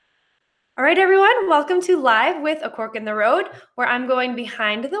All right, everyone, welcome to Live with A Cork in the Road, where I'm going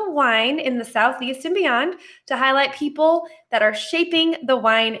behind the wine in the Southeast and beyond to highlight people that are shaping the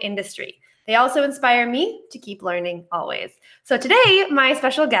wine industry. They also inspire me to keep learning always. So today, my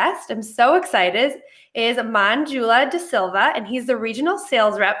special guest, I'm so excited, is Manjula deSilva, and he's the regional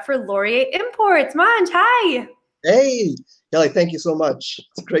sales rep for Laurier Imports. Manj, hi. Hey, Kelly, thank you so much.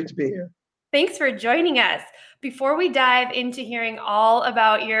 It's great to be here. Thanks for joining us. Before we dive into hearing all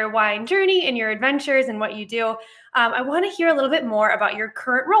about your wine journey and your adventures and what you do, I want to hear a little bit more about your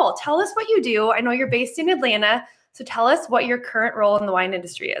current role. Tell us what you do. I know you're based in Atlanta, so tell us what your current role in the wine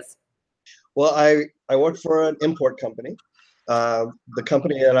industry is. Well, I work for an import company. The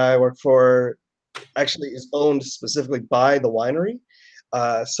company that I work for actually is owned specifically by the winery.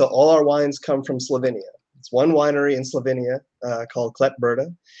 So all our wines come from Slovenia. It's one winery in Slovenia called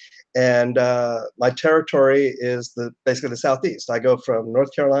Kletberda. And my territory is basically the Southeast. I go from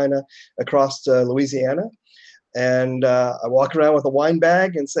North Carolina across to Louisiana. And I walk around with a wine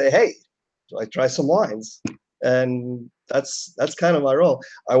bag and say, "Hey, I try some wines," and that's kind of my role.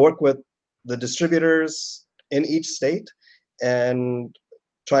 I work with the distributors in each state and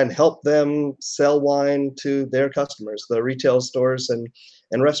try and help them sell wine to their customers, the retail stores and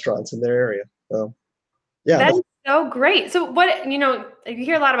restaurants in their area. So yeah, That that's is so great. So you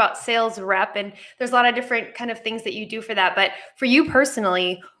hear a lot about sales rep and there's a lot of different kind of things that you do for that. But for you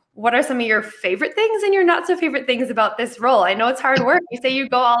personally, what are some of your favorite things and your not so favorite things about this role? I know it's hard work. You say you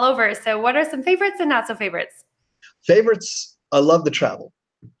go all over. So what are some favorites and not so favorites? favorites. I love the travel,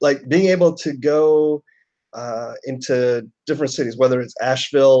 like being able to go into different cities, whether it's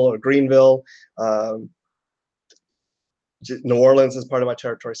Asheville or Greenville. Um, New Orleans is part of my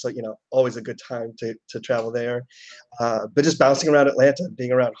territory, so always a good time to travel there. But just bouncing around Atlanta,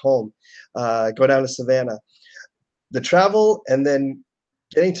 being around home, go down to Savannah, the travel, and then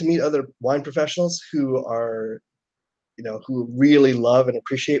getting to meet other wine professionals who really love and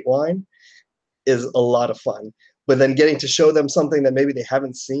appreciate wine is a lot of fun. But then getting to show them something that maybe they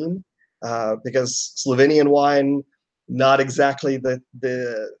haven't seen, because Slovenian wine, not exactly the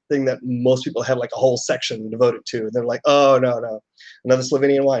thing that most people have like a whole section devoted to. They're like, oh no, another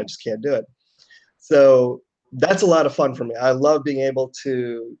Slovenian wine, I just can't do it. So that's a lot of fun for me. I love being able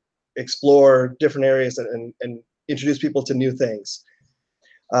to explore different areas and introduce people to new things.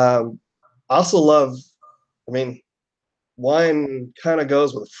 I also love, I mean, wine kind of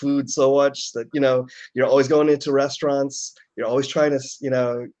goes with food so much that you're always going into restaurants, you're always trying to see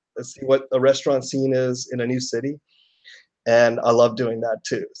what a restaurant scene is in a new city, and I love doing that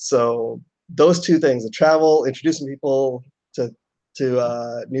too. So those two things, the travel, introducing people to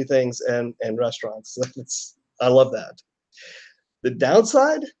new things, and restaurants, I love that. The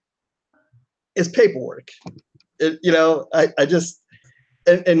downside is paperwork. I just,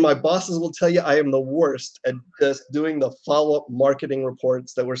 and my bosses will tell you I am the worst at just doing the follow-up marketing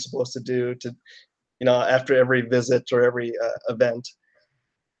reports that we're supposed to do to, after every visit or every event.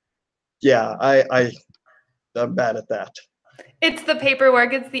 Yeah, I'm bad at that. It's the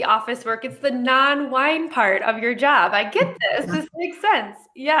paperwork, it's the office work, it's the non-wine part of your job. I get this. This makes sense.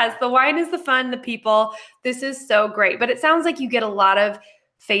 Yes, the wine is the fun, the people. This is so great. But it sounds like you get a lot of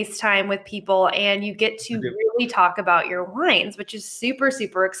FaceTime with people and you get I to do. really talk about your wines, which is super,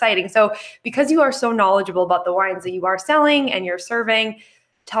 super exciting. So, because you are so knowledgeable about the wines that you are selling and you're serving,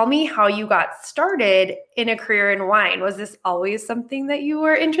 tell me how you got started in a career in wine. Was this always something that you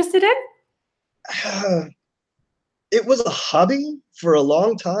were interested in? It was a hobby for a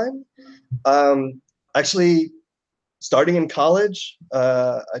long time. Actually, starting in college,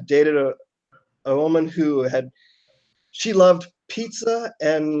 I dated a woman who she loved pizza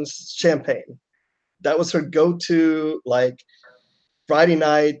and champagne. That was her go-to, like Friday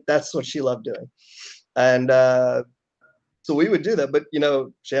night. That's what she loved doing. And so we would do that. But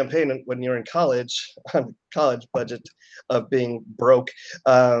champagne when you're in college, on a college budget of being broke,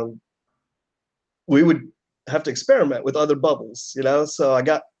 um, we would have to experiment with other bubbles. So I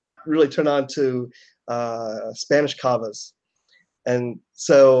got really turned on to Spanish cavas, and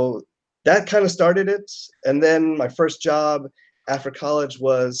so that kind of started it. And then my first job after college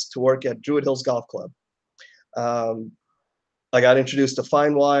was to work at Druid Hills Golf Club. Um, I got introduced to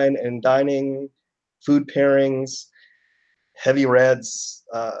fine wine and dining, food pairings, heavy reds.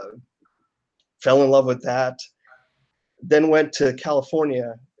 Fell in love with that. Then went to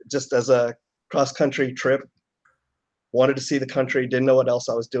California just as a cross country trip. Wanted to see the country, didn't know what else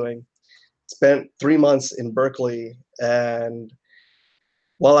I was doing. Spent 3 months in Berkeley, and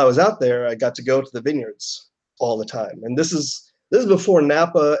while I was out there, I got to go to the vineyards all the time. And this is before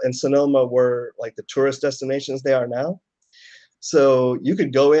Napa and Sonoma were like the tourist destinations they are now. So you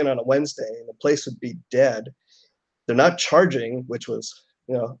could go in on a Wednesday and the place would be dead. They're not charging, which was,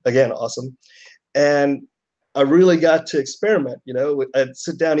 again, awesome. And I really got to experiment. I'd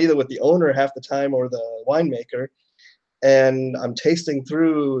sit down either with the owner half the time or the winemaker, and I'm tasting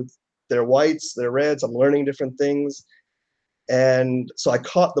through their whites, their reds. I'm learning different things. And so I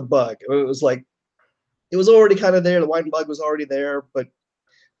caught the bug. It was like, it was already kind of there. The wine bug was already there, but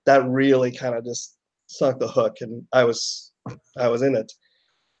that really kind of just sunk the hook, and I was in it.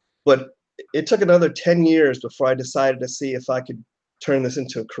 But it took another 10 years before I decided to see if I could turn this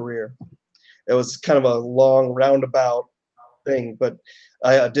into a career. It was kind of a long roundabout thing, but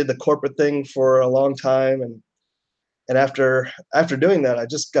I did the corporate thing for a long time, and after doing that, I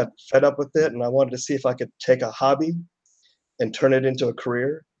just got fed up with it, and I wanted to see if I could take a hobby and turn it into a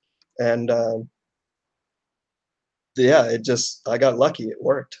career. And yeah, I got lucky. It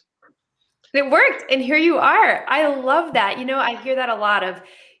worked. It worked, and here you are. I love that. I hear that a lot of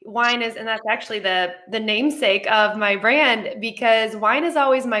wine is, and that's actually the namesake of my brand, because wine is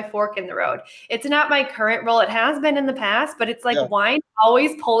always my fork in the road. It's not my current role. It has been in the past, but it's like Yeah. wine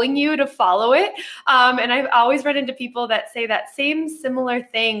always pulling you to follow it. And I've always run into people that say that same similar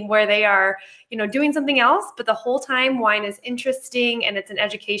thing where they are, doing something else, but the whole time wine is interesting and it's an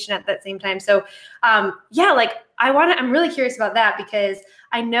education at that same time. So, yeah, like I'm really curious about that, because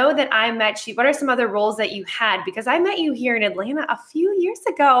I know that I met you. What are some other roles that you had? Because I met you here in Atlanta a few years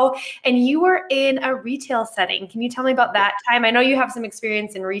ago, and you were in a retail setting. Can you tell me about that time? I know you have some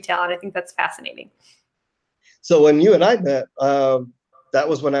experience in retail, and I think that's fascinating. So when you and I met, that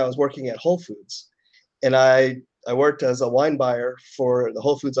was when I was working at Whole Foods, and I worked as a wine buyer for the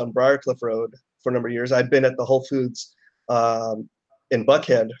Whole Foods on Briarcliff Road for a number of years. I'd been at the Whole Foods in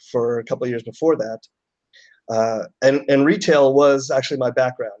Buckhead for a couple of years before that. And retail was actually my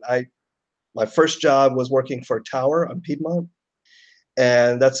background. My first job was working for Tower on Piedmont,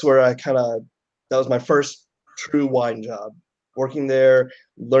 and that's where that was my first true wine job. Working there,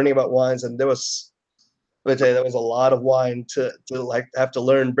 learning about wines, and let me tell you, there was a lot of wine to like have to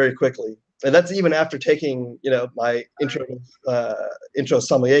learn very quickly. And that's even after taking, my intro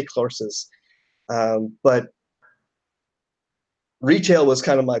sommelier courses. But retail was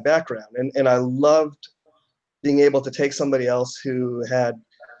kind of my background, and I loved being able to take somebody else who had,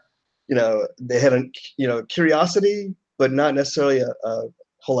 they had a, curiosity, but not necessarily a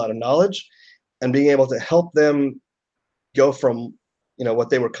whole lot of knowledge, and being able to help them go from,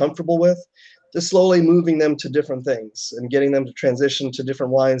 what they were comfortable with, to slowly moving them to different things and getting them to transition to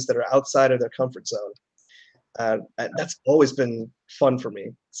different wines that are outside of their comfort zone. And that's always been fun for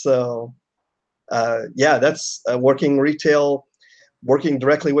me. So, yeah, that's working retail, working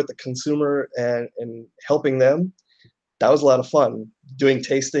directly with the consumer and helping them. That was a lot of fun. Doing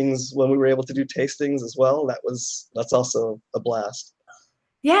tastings when we were able to do tastings as well. That's also a blast.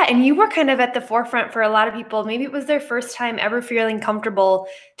 Yeah, and you were kind of at the forefront for a lot of people. Maybe it was their first time ever feeling comfortable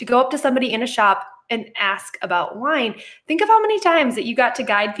to go up to somebody in a shop and ask about wine. Think of how many times that you got to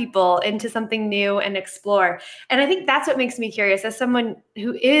guide people into something new and explore. And I think that's what makes me curious. As someone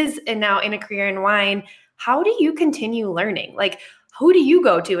who is and now in a career in wine, how do you continue learning? Like, who do you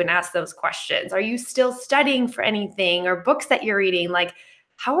go to and ask those questions? Are you still studying for anything, or books that you're reading? Like,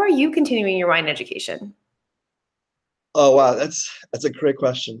 how are you continuing your wine education? Oh wow, that's a great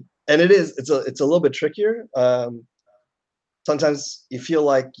question, and it's a little bit trickier. Sometimes you feel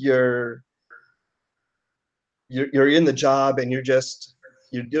like you're in the job and you're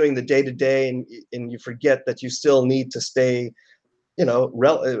doing the day to day, and you forget that you still need to stay,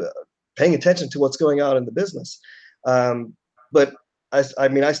 paying attention to what's going on in the business. But I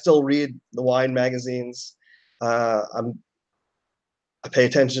mean, I still read the wine magazines. I'm I pay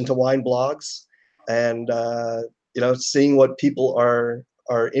attention to wine blogs, and seeing what people are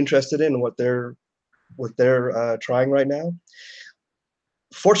interested in, what they're trying right now.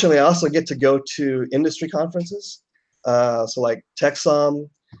 Fortunately, I also get to go to industry conferences, so like TechSom,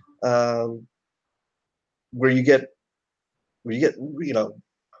 um, where you get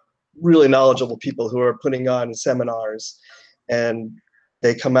really knowledgeable people who are putting on seminars, and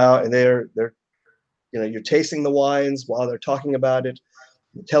they come out and they're you're tasting the wines while they're talking about it,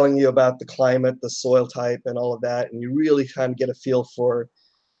 telling you about the climate, the soil type, and all of that, and you really kind of get a feel for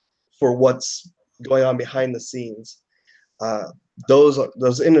what's going on behind the scenes. Uh,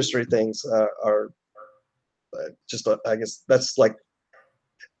 those industry things are just I guess that's like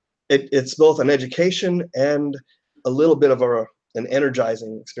it's both an education and a little bit of an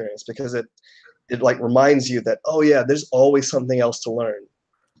energizing experience, because it like reminds you that, oh yeah, there's always something else to learn.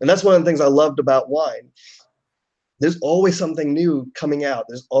 And that's one of the things I loved about wine. there's always something new coming out.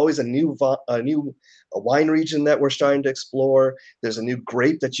 There's always a wine region that we're starting to explore. There's a new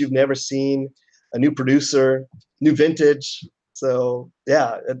grape that you've never seen, a new producer, new vintage. So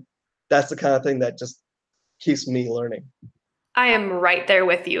yeah, that's the kind of thing that just keeps me learning. I am right there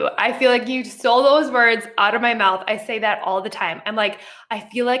with you. I feel like you stole those words out of my mouth. I say that all the time. I'm like, I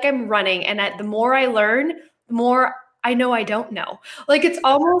feel like I'm running, and the more I learn, the more I know I don't know. Like it's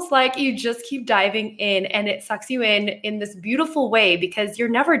almost like you just keep diving in, and it sucks you in this beautiful way because you're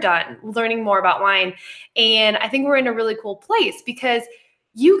never done learning more about wine. And I think we're in a really cool place because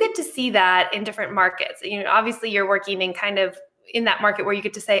you get to see that in different markets. You know, obviously you're working in kind of in that market where you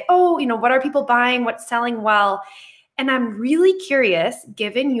get to say, oh, you know, what are people buying? What's selling well? And I'm really curious,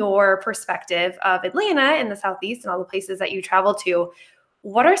 given your perspective of Atlanta and the Southeast and all the places that you travel to,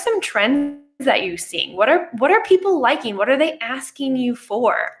 what are some trends that you're seeing? What are people liking? What are they asking you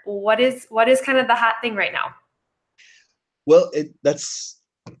for? What is kind of the hot thing right now? Well, that's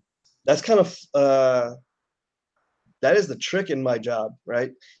kind of that is the trick in my job,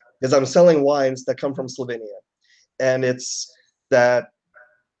 right? Because I'm selling wines that come from Slovenia, and that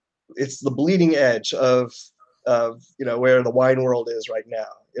it's the bleeding edge of where the wine world is right now.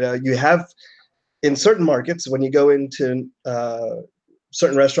 You have in certain markets when you go into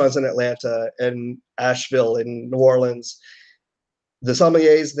certain restaurants in Atlanta and Asheville and New Orleans, the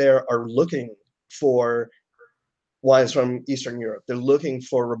sommeliers there are looking for wines from Eastern Europe. They're looking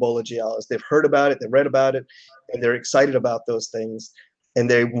for Ribolla Giallas. They've heard about it, they've read about it, and they're excited about those things. And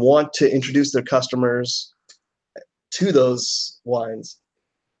they want to introduce their customers to those wines.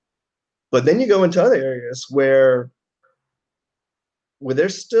 But then you go into other areas where they're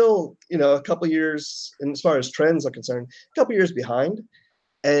still, a couple years, and as far as trends are concerned, a couple years behind,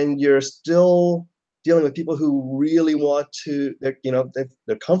 and you're still dealing with people who really want to,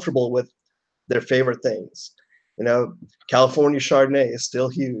 they're comfortable with their favorite things. California Chardonnay is still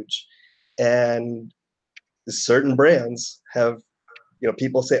huge, and certain brands have,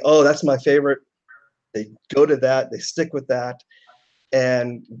 people say, "Oh, that's my favorite." They go to that, they stick with that,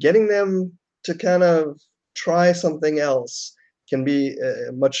 and getting them to kind of try something else can be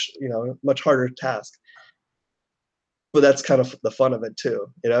a much harder task. But that's kind of the fun of it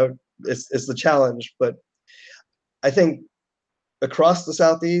too. It's the challenge. But I think across the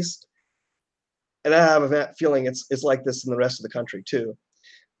Southeast, and I have a feeling it's like this in the rest of the country too.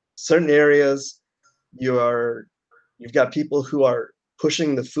 Certain areas, you've got people who are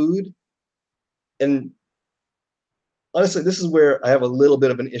pushing the food, and honestly, this is where I have a little bit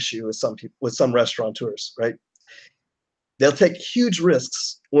of an issue with some people, with some restaurateurs, right? They'll take huge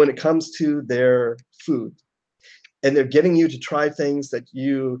risks when it comes to their food, and they're getting you to try things that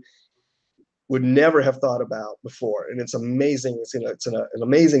you would never have thought about before, and it's amazing. It's an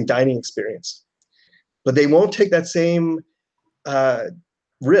amazing dining experience, but they won't take that same uh,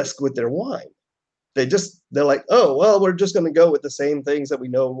 risk with their wine. They're like, oh well, we're just going to go with the same things that we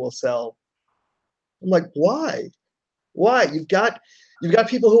know will sell. I'm like, why? You've got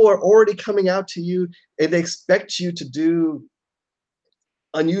people who are already coming out to you, and they expect you to do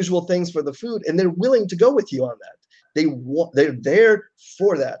unusual things for the food, and they're willing to go with you on that. They're there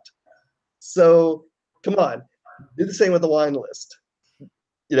for that. So come on, do the same with the wine list.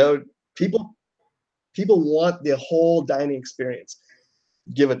 You know, people people want the whole dining experience.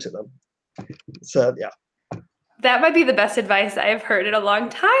 Give it to them. So yeah. That might be the best advice I've heard in a long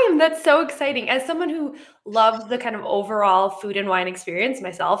time. That's so exciting. As someone who loves the kind of overall food and wine experience,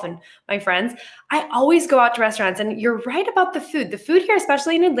 myself and my friends, I always go out to restaurants. And you're right about the food. The food here,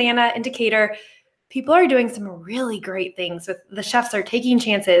 especially in Atlanta and Decatur, people are doing some really great things with the chefs are taking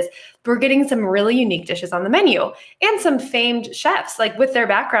chances. We're getting some really unique dishes on the menu and some famed chefs like with their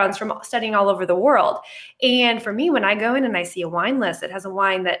backgrounds from studying all over the world. And for me, when I go in and I see a wine list, it has a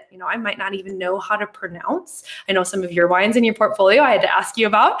wine that, I might not even know how to pronounce. I know some of your wines in your portfolio I had to ask you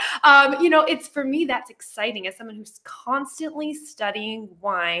about. It's for me, that's exciting. As someone who's constantly studying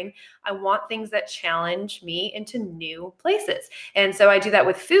wine, I want things that challenge me into new places. And so I do that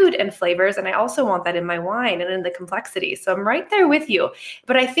with food and flavors. And I also want that in my wine and in the complexity. So I'm right there with you.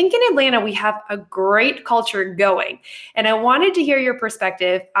 But I think in Atlanta, we have a great culture going. And I wanted to hear your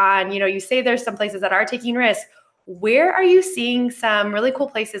perspective on, you say there's some places that are taking risks. Where are you seeing some really cool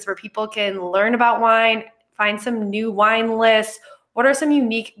places where people can learn about wine, find some new wine lists? What are some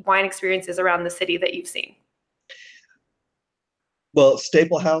unique wine experiences around the city that you've seen? Well,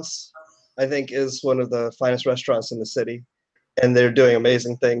 Staple House, I think, is one of the finest restaurants in the city, and they're doing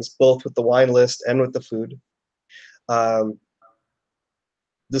amazing things both with the wine list and with the food. Um,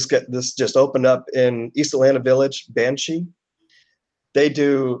 this just opened up in East Atlanta Village, Banshee. They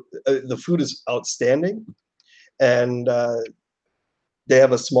do the food is outstanding, and they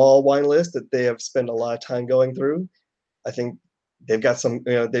have a small wine list that they have spent a lot of time going through. I think they've got some,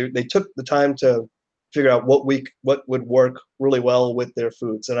 they took the time to figure out what would work really well with their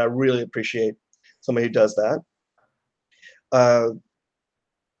foods, and I really appreciate somebody who does that. Uh,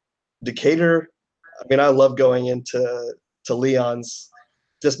 Decatur, I mean, I love going into Leon's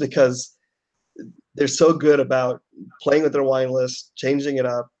just because they're so good about playing with their wine list, changing it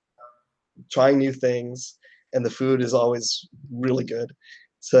up, trying new things, and the food is always really good.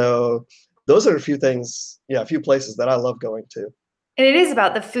 So those are a few things, yeah, a few places that I love going to. And it is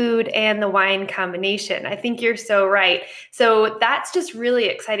about the food and the wine combination. I think you're so right. So that's just really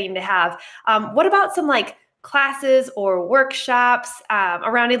exciting to have. What about some like classes or workshops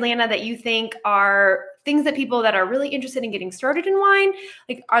around Atlanta that you think are things that people that are really interested in getting started in wine,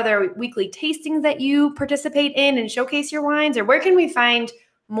 like are there weekly tastings that you participate in and showcase your wines, or where can we find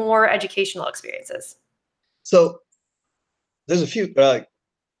more educational experiences? So there's a few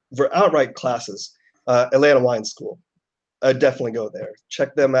for outright classes. Atlanta Wine School, I definitely go there.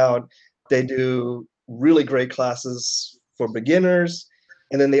 Check them out. They do really great classes for beginners,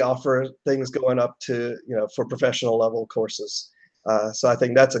 and then they offer things going up to, for professional level courses. So I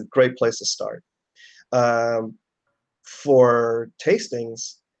think that's a great place to start. Um, for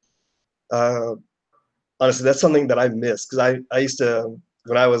tastings, uh, honestly, that's something that I miss because I used to,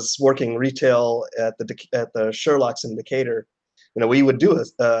 when I was working retail at the Sherlock's in Decatur, we would do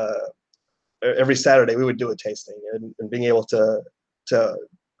every Saturday we would do a tasting, and being able to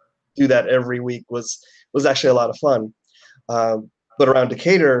do that every week was actually a lot of fun. But around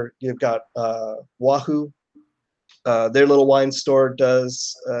Decatur, you've got Wahoo. Their little wine store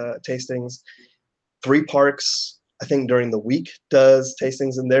does tastings. Three Parks, I think during the week does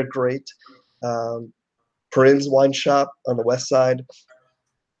tastings, and they're great. Um, Perrin's Wine Shop on the west side,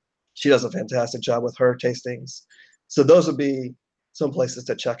 she does a fantastic job with her tastings. So those would be some places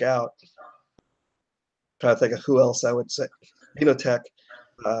to check out. Trying to think of who else I would say. Vinotech,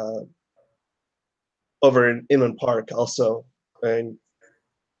 uh, over in Inland Park also, and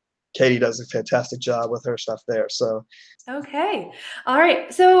Katie does a fantastic job with her stuff there. So Okay. All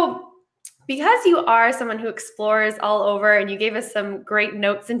right. So, because you are someone who explores all over and you gave us some great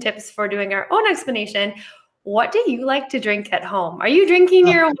notes and tips for doing our own explanation, what do you like to drink at home? Are you drinking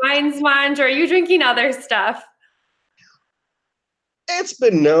your wines, Manj, or are you drinking other stuff? it's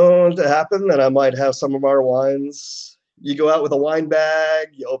been known to happen that I might have some of our wines. You go out with a wine bag,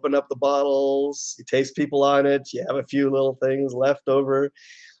 you open up the bottles, you taste people on it, you have a few little things left over.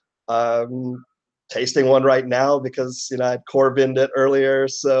 Um, Tasting one right now because I had Corbined it earlier.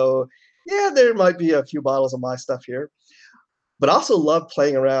 So yeah, there might be a few bottles of my stuff here. But I also love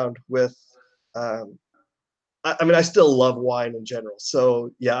playing around with um, I mean, I still love wine in general.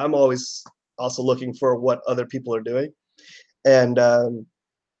 So yeah, I'm always also looking for what other people are doing. And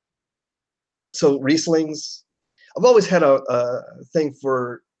so Rieslings, I've always had a thing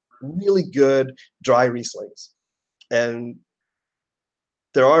for really good dry Rieslings. And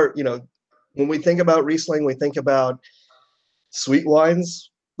there are, when we think about Riesling, we think about sweet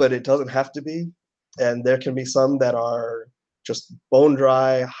wines, but it doesn't have to be. And there can be some that are just bone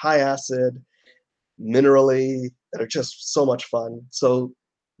dry, high acid, minerally, that are just so much fun. So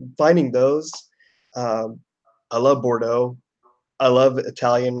finding those, um, I love Bordeaux. I love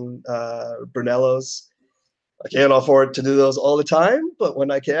Italian Brunellos. I can't afford to do those all the time, but when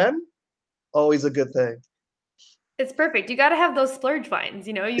I can, always a good thing. It's perfect. You got to have those splurge wines.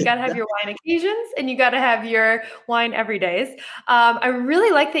 You got to have your wine occasions and you got to have your wine every days. I really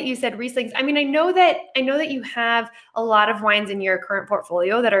like that you said Rieslings. I mean, I know that you have a lot of wines in your current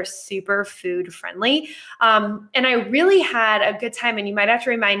portfolio that are super food friendly. And I really had a good time. And you might have to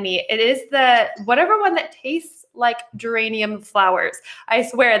remind me. It is the whatever one that tastes like geranium flowers. I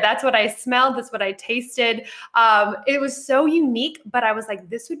swear that's what I smelled. That's what I tasted. It was so unique, but I was like,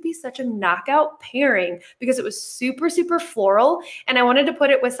 this would be such a knockout pairing because it was super, super floral. And I wanted to put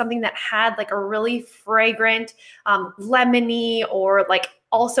it with something that had like a really fragrant, lemony, or like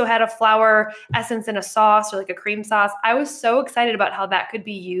also had a flower essence in a sauce or like a cream sauce. I was so excited about how that could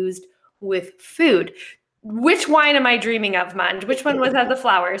be used with food. Which wine am I dreaming of, Manj? Which one was had the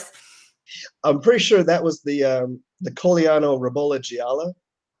flowers? I'm pretty sure that was the Coliano Ribolla Gialla.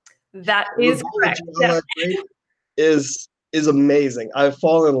 That The is Ribolla correct. Yeah. Gialla grape is amazing. I've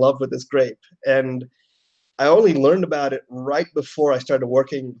fallen in love with this grape, and I only learned about it right before I started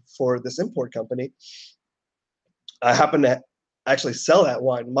working for this import company. I happened to actually sell that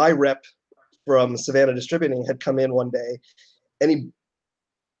wine. My rep from Savannah Distributing had come in one day, and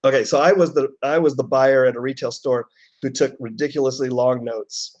okay, so I was the buyer at a retail store who took ridiculously long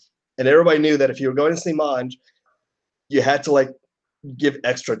notes, and everybody knew that if you were going to see Manj, you had to like give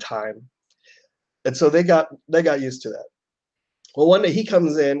extra time. And so they got used to that. Well, one day he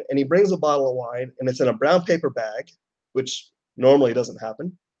comes in and he brings a bottle of wine and it's in a brown paper bag, which normally doesn't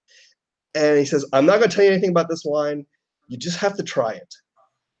happen. And he says, I'm not going to tell you anything about this wine. You just have to try it.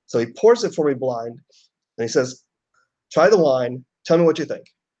 So he pours it for me blind and he says, try the wine. Tell me what you think.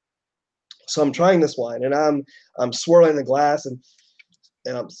 So I'm trying this wine and I'm swirling the glass and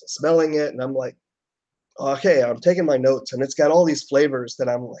I'm smelling it and I'm like, okay, I'm taking my notes and it's got all these flavors that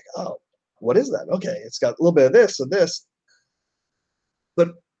I'm like, oh, what is that? Okay, it's got a little bit of this or this. But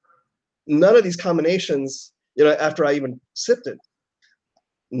none of these combinations, after I even sipped it,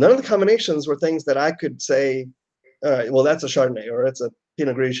 none of the combinations were things that I could say, all right, well, that's a Chardonnay or it's a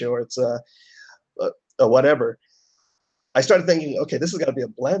Pinot Grigio or it's a whatever. I started thinking, okay, this has got to be a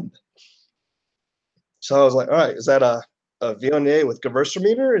blend. So I was like, all right, is that a Viognier with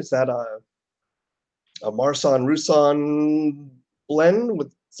Gewürztraminer? Is that a Marsanne Roussanne blend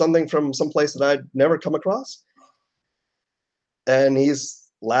with something from someplace that I'd never come across? And he's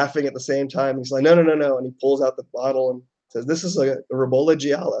laughing at the same time. He's like, no, no, no, no. And he pulls out the bottle and says, this is a Ribolla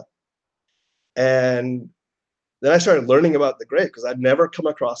Gialla. And then I started learning about the grape because I'd never come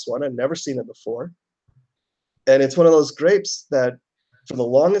across one. I'd never seen it before. And it's one of those grapes that for the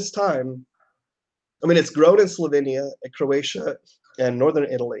longest time, I mean, it's grown in Slovenia, Croatia, and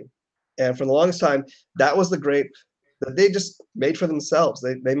northern Italy. And for the longest time, that was the grape that they just made for themselves.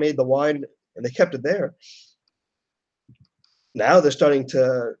 They made the wine and they kept it there. Now they're starting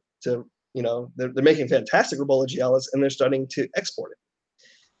to they're making fantastic Ribolla Giallas and they're starting to export it.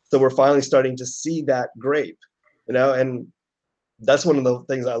 So we're finally starting to see that grape, and that's one of the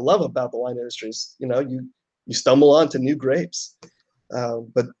things I love about the wine industry is, you stumble onto new grapes.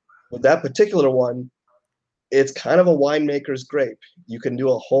 But with that particular one, it's kind of a winemaker's grape. You can do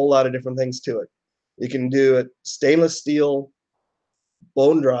a whole lot of different things to it. You can do it stainless steel,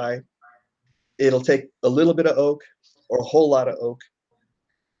 bone dry. It'll take a little bit of oak or a whole lot of oak.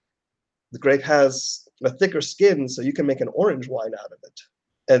 The grape has a thicker skin, so you can make an orange wine out of it.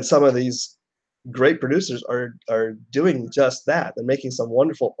 And some of these great producers are doing just that. They're making some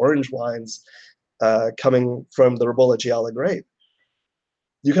wonderful orange wines coming from the Ribolla Gialla grape.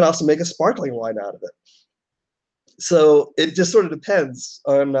 You can also make a sparkling wine out of it. So it just sort of depends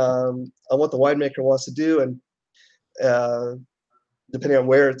on what the winemaker wants to do and depending on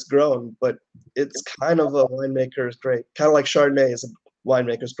where it's grown. But it's kind of a winemaker's grape, kind of like Chardonnay is a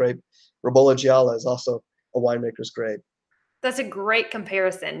winemaker's grape. Ribolla Gialla is also a winemaker's grape. That's a great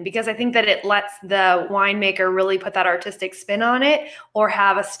comparison because I think that it lets the winemaker really put that artistic spin on it or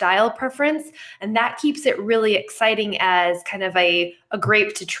have a style preference. And that keeps it really exciting as kind of a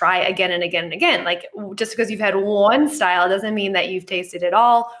grape to try again and again and again. Like just because you've had one style doesn't mean that you've tasted it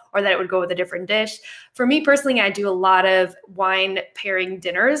all or that it would go with a different dish. For me personally, I do a lot of wine pairing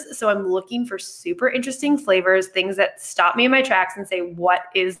dinners. So I'm looking for super interesting flavors, things that stop me in my tracks and say, what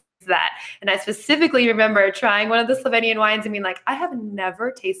is that? And I specifically remember trying one of the Slovenian wines and being like, I have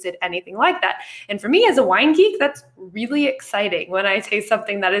never tasted anything like that. And for me as a wine geek, that's really exciting when I taste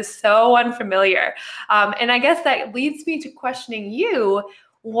something that is so unfamiliar. And I guess that leads me to questioning you,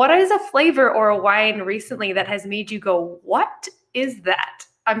 what is a flavor or a wine recently that has made you go, what is that?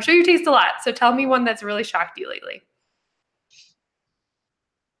 I'm sure you taste a lot. So tell me one that's really shocked you lately.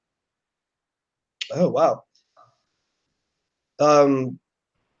 Oh, wow.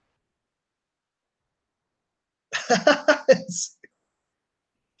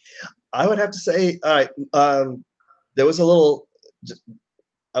 I would have to say, all right, there was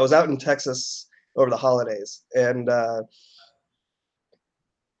I was out in Texas over the holidays, and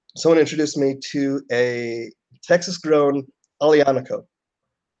someone introduced me to a Texas-grown Aglianico.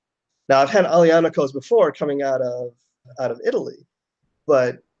 Now, I've had Aglianicos before coming out of Italy,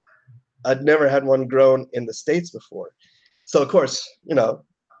 but I'd never had one grown in the States before. So, of course,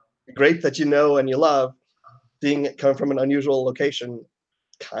 grape that you know and you love, seeing it come from an unusual location,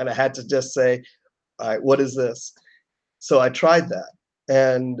 kind of had to just say, all right, what is this? So I tried that,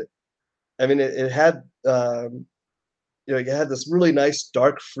 and I mean, it had it had this really nice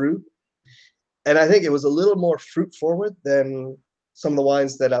dark fruit, and I think it was a little more fruit forward than some of the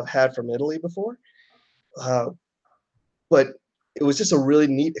wines that I've had from Italy before. But it was just a really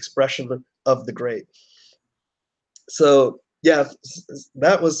neat expression of the grape. So yeah,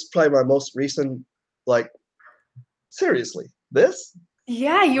 that was probably my most recent, like, seriously, this?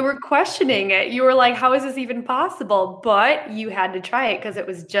 Yeah, you were questioning it. You were like, how is this even possible? But you had to try it because it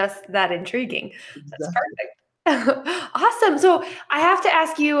was just that intriguing. That's perfect. Awesome. So I have to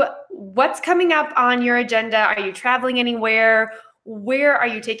ask you, what's coming up on your agenda? Are you traveling anywhere? Where are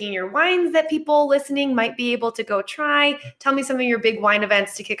you taking your wines that people listening might be able to go try? Tell me some of your big wine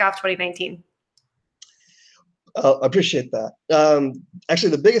events to kick off 2019. I appreciate that.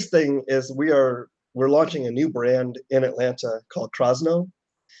 Actually, the biggest thing is we're launching a new brand in Atlanta called Krasno.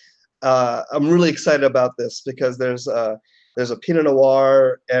 I'm really excited about this because there's a Pinot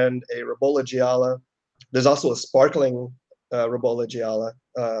Noir and a Ribolla Gialla. There's also a sparkling Ribolla Gialla,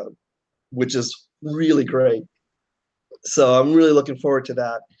 which is really great. So I'm really looking forward to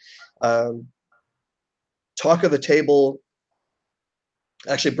that. Talk of the Table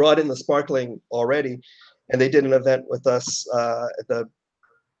actually brought in the sparkling already, and they did an event with us at the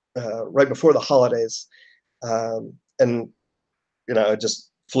right before the holidays, and it just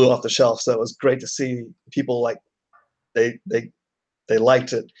flew off the shelf. So it was great to see people like they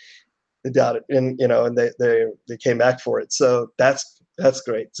liked it, they got it, and and they came back for it. So that's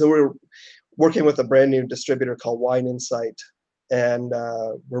great. So we're working with a brand new distributor called Wine Insight, and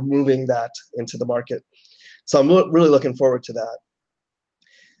we're moving that into the market. So I'm really looking forward to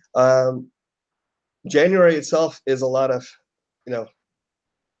that. January itself is a lot of,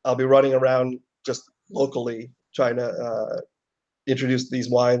 I'll be running around just locally trying to introduce these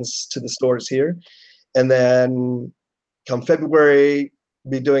wines to the stores here. And then come February,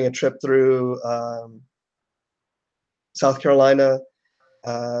 be doing a trip through South Carolina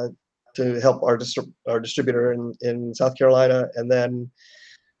to help our distributor in South Carolina. And then,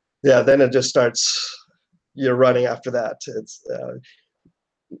 then it just starts, you're running after that. It's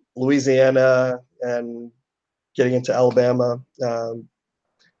Louisiana and getting into Alabama.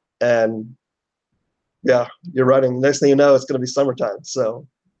 And yeah, you're running. Next thing you know, it's going to be summertime. So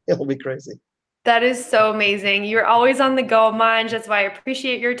it'll be crazy. That is so amazing. You're always on the go, Manj. That's why I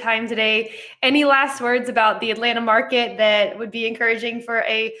appreciate your time today. Any last words about the Atlanta market that would be encouraging for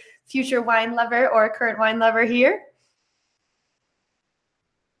a future wine lover or a current wine lover here?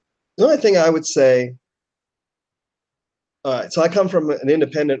 The only thing I would say, all right, so I come from an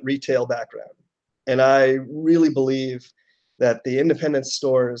independent retail background, and I really believe that the independent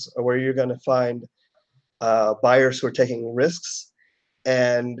stores are where you're going to find buyers who are taking risks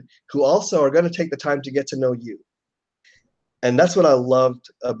and who also are going to take the time to get to know you. And that's what I loved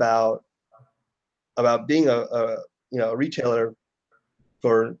about being a retailer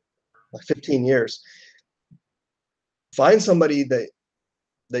for like 15 years. Find somebody that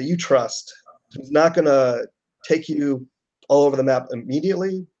you trust, who's not going to take you all over the map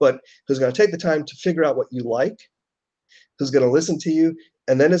immediately, but who's going to take the time to figure out what you like, who's going to listen to you,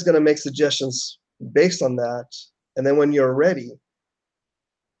 and then is going to make suggestions based on that. And then when you're ready,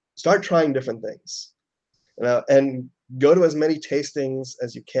 start trying different things, and go to as many tastings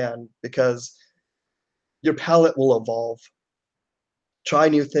as you can, because your palate will evolve. Try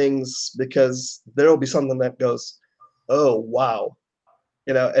new things, because there will be something that goes, oh, wow.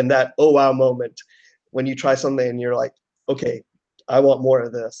 And that, oh, wow moment when you try something and you're like, okay, I want more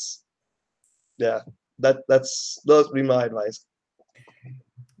of this. Yeah, those would be my advice.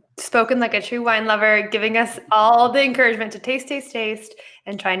 Spoken like a true wine lover, giving us all the encouragement to taste,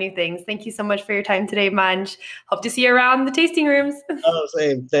 and try new things. Thank you so much for your time today, Manj. Hope to see you around the tasting rooms. Oh,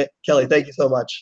 same. Kelly, thank you so much.